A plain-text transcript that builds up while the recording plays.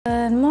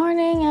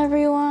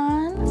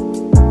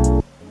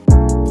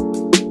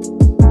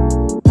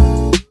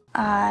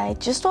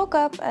just woke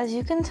up. As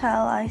you can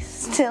tell, I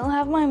still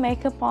have my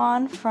makeup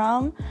on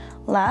from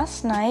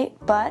last night,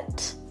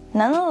 but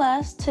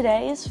nonetheless,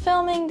 today is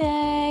filming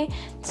day.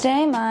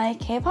 Today, my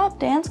K-pop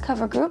dance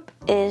cover group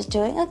is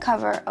doing a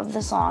cover of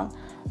the song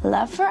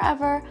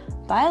Love4eva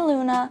by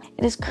LOONA.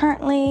 It is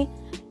currently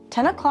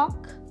 10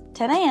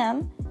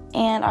 a.m.,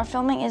 and our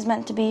filming is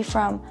meant to be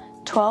from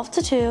 12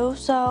 to 2,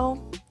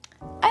 so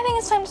I think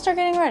it's time to start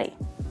getting ready.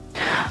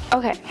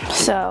 Okay,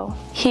 so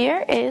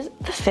here is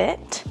the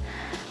fit.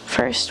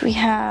 First, we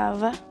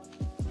have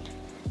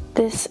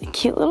this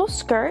cute little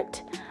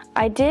skirt.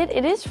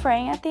 It is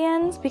fraying at the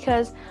ends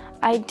because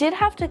I did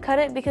have to cut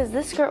it because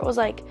this skirt was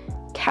like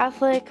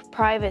Catholic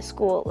private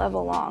school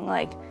level long,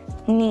 like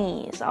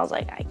knees. I was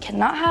like, I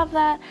cannot have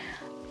that.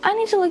 I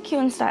need to look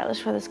cute and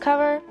stylish for this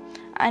cover.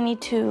 I need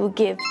to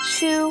give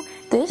chew.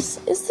 This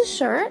is the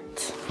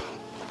shirt.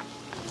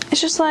 It's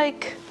just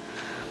like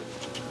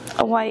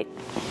a white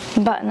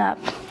button up.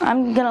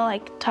 I'm gonna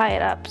like tie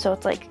it up so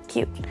it's like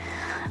cute.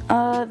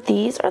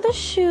 These are the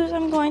shoes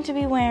I'm going to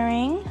be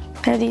wearing.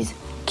 They're these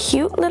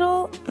cute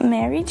little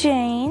Mary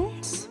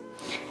Janes.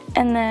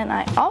 And then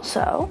I'm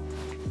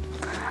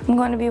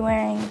going to be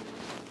wearing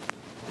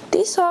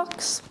these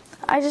socks.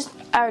 I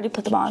already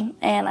put them on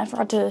and I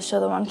forgot to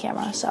show them on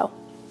camera, so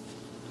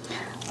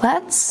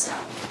let's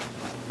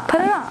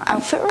put it on.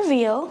 Outfit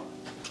reveal.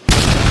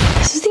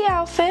 This is the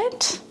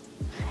outfit.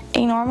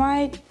 Ignore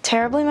my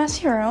terribly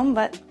messy room,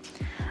 but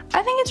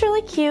I think it's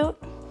really cute.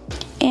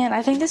 And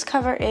I think this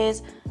cover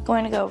is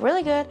going to go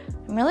really good.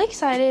 I'm really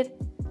excited.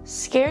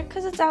 Scared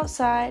because it's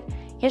outside.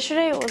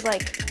 Yesterday it was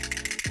like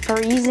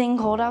freezing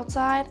cold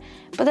outside,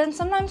 but then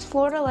sometimes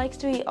Florida likes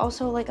to be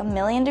also like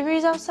 1,000,000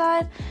 degrees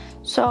outside,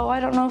 so I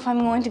don't know if I'm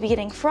going to be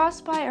getting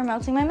frostbite or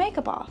melting my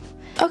makeup off.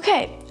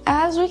 Okay,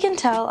 as we can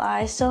tell,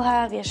 I still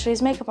have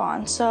yesterday's makeup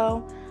on,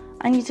 so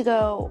I need to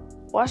go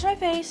wash my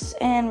face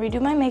and redo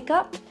my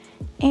makeup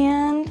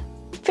and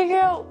figure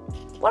out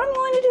what I'm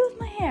going to do with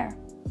my hair.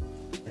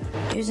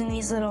 Using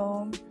these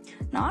little,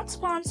 not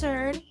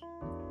sponsored,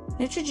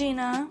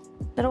 Neutrogena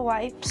little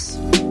wipes.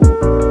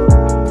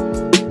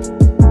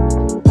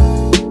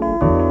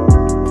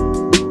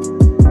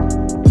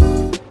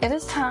 It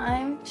is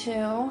time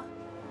to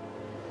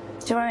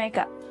do my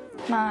makeup.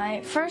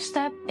 My first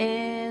step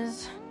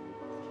is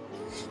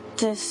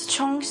this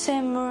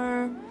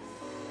Chongsemur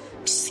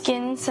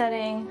skin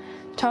setting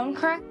tone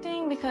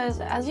correcting,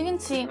 because as you can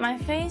see, my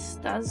face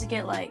does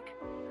get like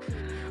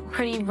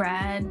pretty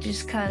red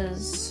just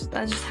because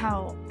that's just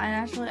how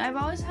I've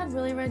always had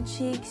really red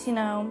cheeks, you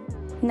know,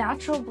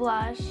 natural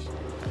blush,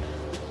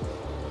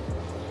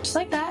 just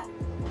like that.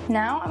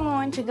 Now I'm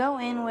going to go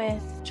in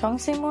with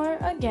Chongsemur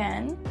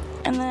again,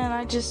 and then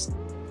I just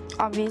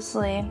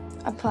obviously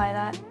apply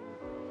that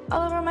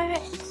all over my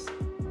face.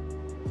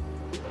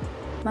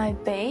 My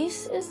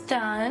base is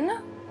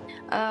done.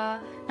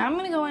 Now I'm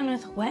gonna go in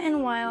with Wet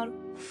n Wild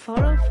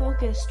Photo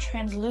Focus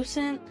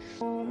Translucent.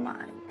 Oh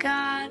my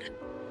god.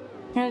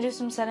 I'm gonna do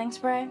some setting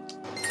spray.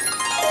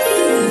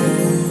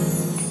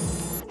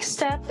 Next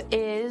step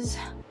is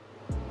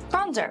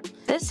bronzer.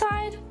 This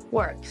side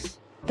works.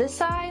 This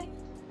side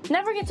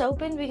never gets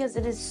opened because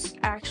it is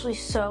actually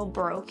so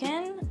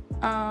broken.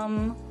 I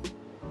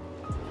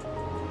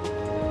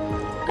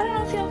don't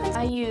know if y'all can.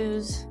 I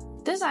use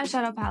this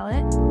eyeshadow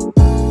palette.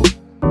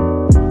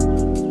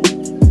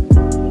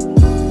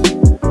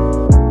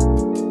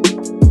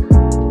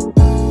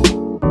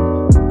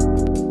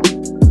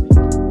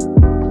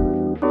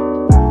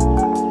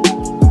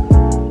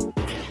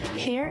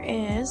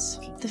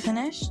 The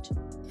finished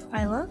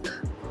eye look.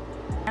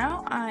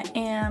 Now I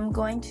am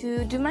going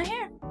to do my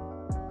hair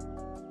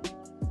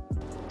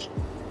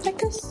like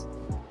this.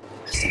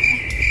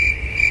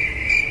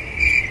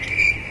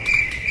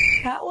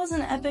 That was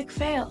an epic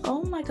fail.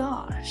 Oh my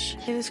gosh.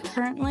 It is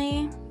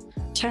currently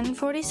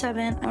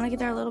 10:47. I want to get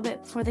there a little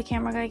bit before the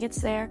camera guy gets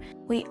there.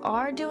 We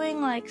are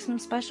doing like some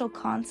special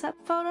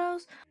concept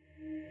photos.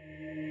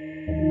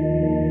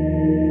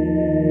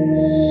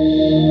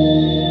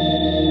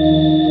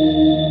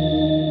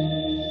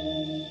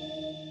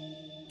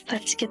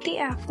 Let's get the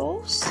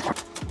apples.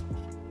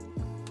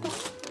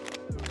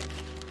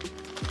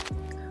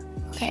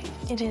 Okay,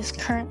 it is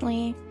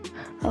currently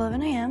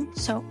 11 a.m.,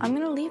 so I'm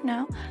gonna leave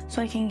now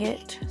so I can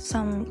get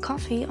some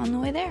coffee on the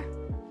way there.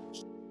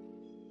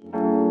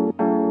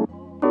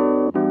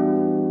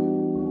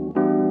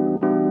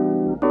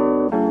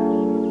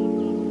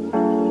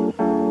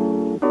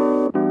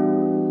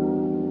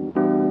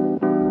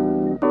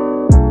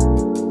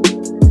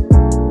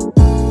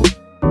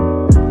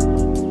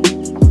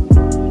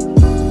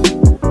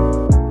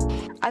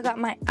 I got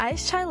my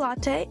iced chai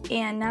latte,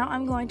 and now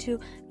I'm going to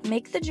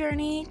make the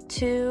journey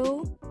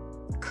to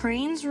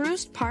Crane's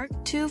Roost Park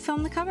to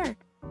film the cover.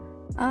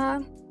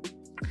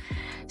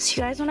 See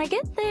you guys when I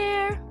get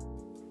there.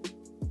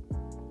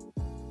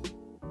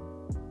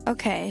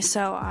 Okay,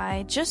 so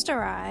I just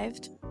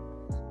arrived.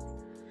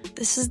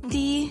 This is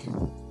the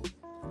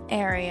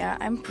area.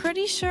 I'm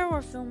pretty sure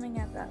we're filming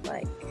at that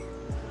like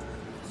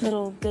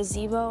little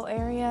gazebo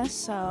area,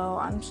 so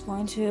I'm just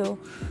going to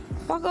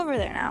walk over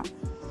there now.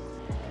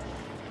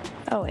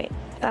 Oh wait,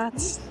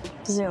 that's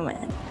zoom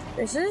in.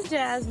 This is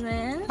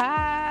Jasmine.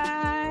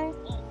 Hi.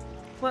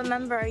 What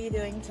member are you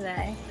doing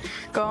today?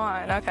 Go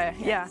on. Okay.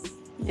 Yes.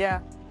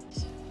 Yeah.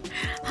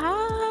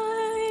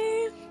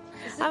 Hi.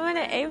 I'm in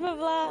an Ava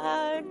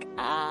vlog.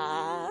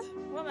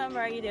 What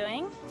member are you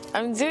doing?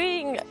 I'm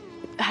doing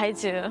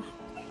Haiju.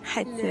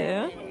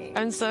 Yay.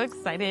 I'm so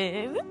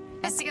excited.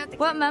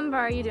 What member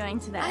are you doing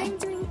today? I'm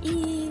doing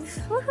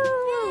Eve.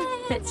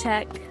 Woohoo! Fit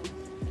check.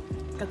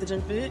 Got the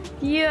gym fit?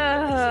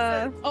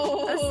 Yeah.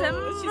 Oh,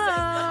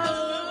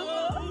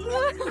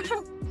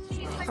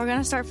 We're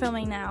gonna start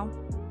filming now.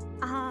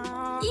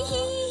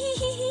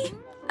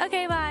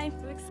 Okay, bye.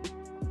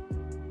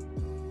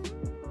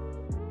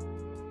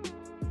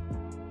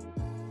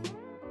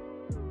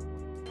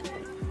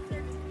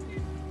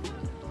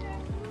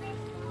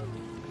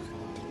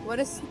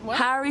 What?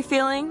 How are we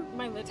feeling?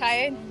 My lip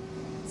tired.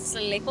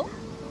 Sleepy.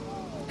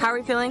 How are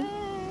we feeling?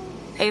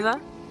 Ava?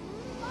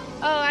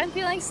 Oh, I'm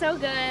feeling so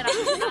good.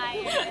 I'm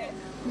tired.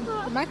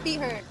 My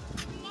feet hurt.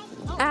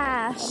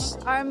 Ash,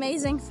 our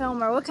amazing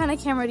filmer. What kind of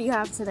camera do you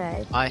have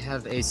today? I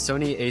have a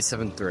Sony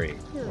a7 III.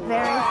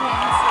 Very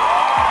fancy.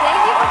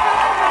 Thank you for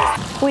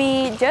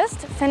coming. We just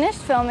finished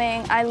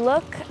filming. I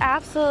look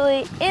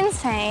absolutely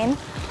insane.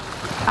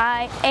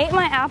 I ate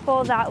my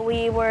apple that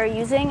we were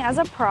using as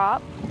a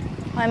prop.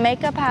 My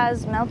makeup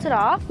has melted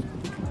off.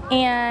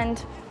 And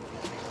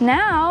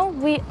now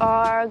we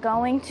are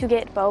going to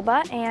get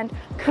boba and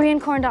Korean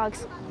corn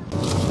dogs.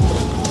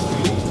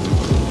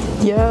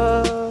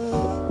 Yeah.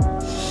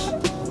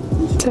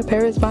 To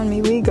Paris, Banh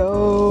Mi we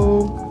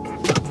go.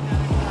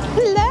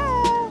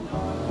 Hello.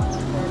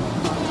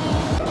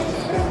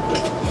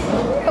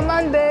 Come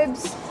on,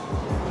 babes.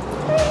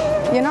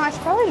 You know, I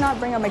should probably not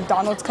bring a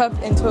McDonald's cup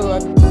into a...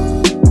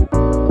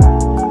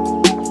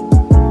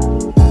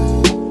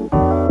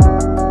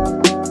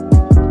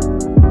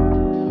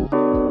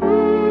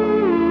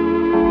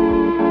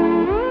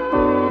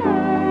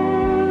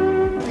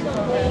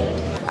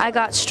 I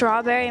got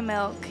strawberry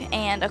milk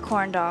and a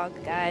corn dog,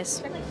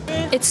 guys.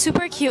 It's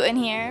super cute in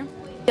here.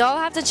 Y'all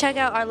have to check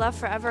out our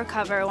Love4eva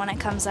cover when it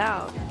comes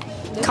out.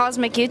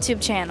 Cosmic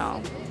YouTube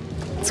channel.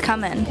 It's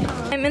coming.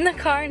 I'm in the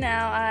car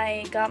now.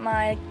 I got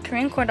my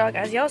Korean corn dog,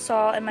 as y'all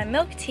saw, and my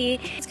milk tea.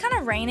 It's kind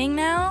of raining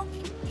now.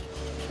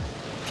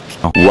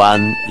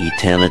 One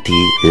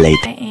eternity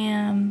later. I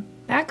am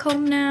back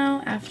home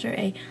now after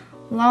a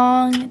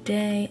long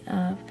day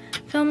of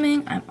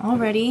filming. I'm all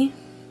ready.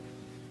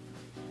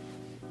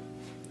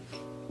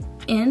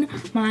 In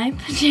my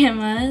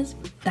pajamas.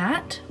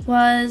 That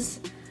was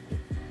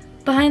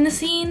behind the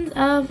scenes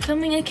of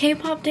filming a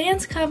K-pop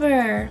dance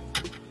cover.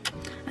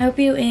 I hope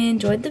you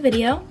enjoyed the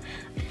video.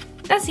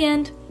 That's the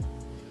end.